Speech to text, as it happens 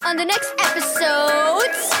on the next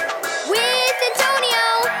episodes with Antonio.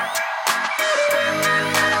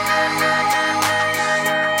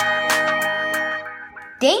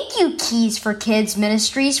 Thank you, Keys for Kids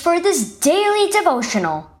Ministries, for this daily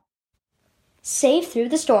devotional. Safe through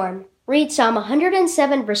the storm. Read Psalm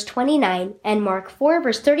 107, verse 29, and Mark 4,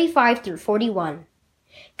 verse 35 through 41.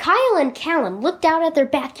 Kyle and Callum looked out at their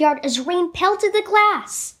backyard as rain pelted the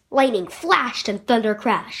glass. Lightning flashed and thunder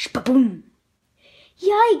crashed. Ba-boom!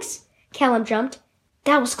 Yikes! Callum jumped.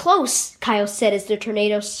 That was close, Kyle said as the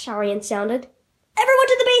tornado siren sounded. Everyone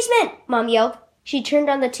to the basement! Mom yelled. She turned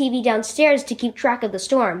on the TV downstairs to keep track of the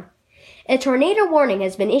storm. A tornado warning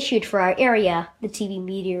has been issued for our area, the TV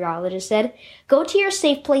meteorologist said. Go to your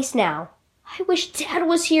safe place now. I wish Dad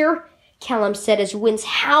was here, Callum said as winds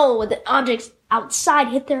howled and objects outside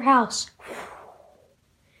hit their house.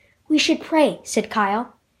 We should pray, said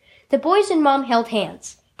Kyle. The boys and Mom held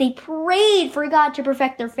hands. They prayed for God to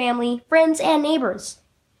protect their family, friends, and neighbors.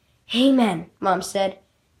 Amen, Mom said.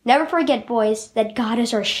 Never forget, boys, that God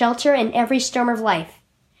is our shelter in every storm of life.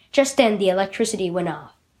 Just then the electricity went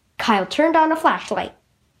off. Kyle turned on a flashlight.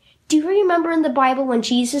 Do you remember in the Bible when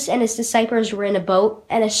Jesus and his disciples were in a boat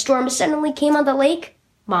and a storm suddenly came on the lake?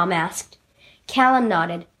 Mom asked. Callum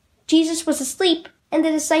nodded. Jesus was asleep and the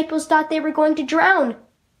disciples thought they were going to drown.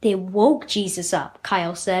 They woke Jesus up,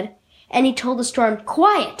 Kyle said, and he told the storm,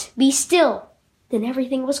 Quiet, be still. Then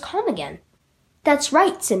everything was calm again. That's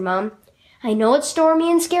right, said Mom. I know it's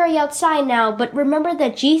stormy and scary outside now, but remember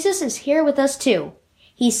that Jesus is here with us too.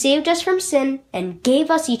 He saved us from sin and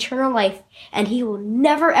gave us eternal life, and he will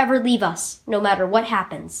never ever leave us, no matter what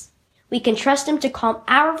happens. We can trust him to calm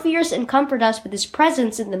our fears and comfort us with his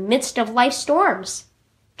presence in the midst of life's storms.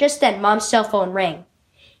 Just then, Mom's cell phone rang.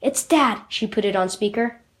 It's Dad, she put it on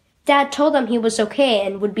speaker. Dad told him he was okay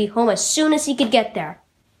and would be home as soon as he could get there.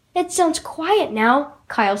 It sounds quiet now,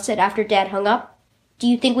 Kyle said after Dad hung up. Do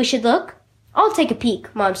you think we should look? I'll take a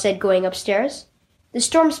peek, Mom said, going upstairs. The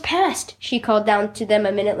storm's passed, she called down to them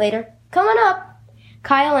a minute later. Come on up.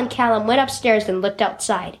 Kyle and Callum went upstairs and looked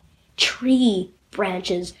outside. Tree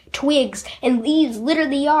branches, twigs, and leaves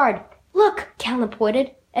littered the yard. Look, Callum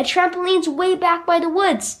pointed. A trampoline's way back by the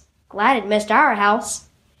woods. Glad it missed our house.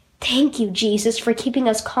 Thank you, Jesus, for keeping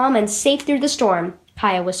us calm and safe through the storm,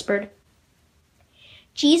 Kaya whispered.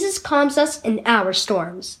 Jesus calms us in our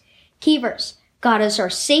storms. Key verse. God is our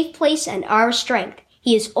safe place and our strength.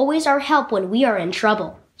 He is always our help when we are in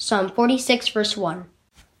trouble. Psalm 46, verse 1.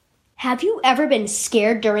 Have you ever been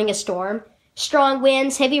scared during a storm? Strong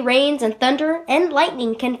winds, heavy rains, and thunder and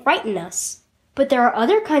lightning can frighten us. But there are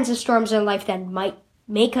other kinds of storms in life that might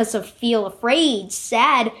make us feel afraid,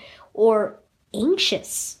 sad, or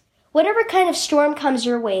anxious. Whatever kind of storm comes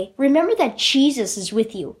your way, remember that Jesus is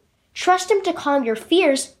with you. Trust him to calm your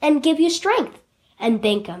fears and give you strength. And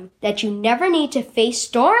thank him that you never need to face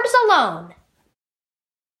storms alone.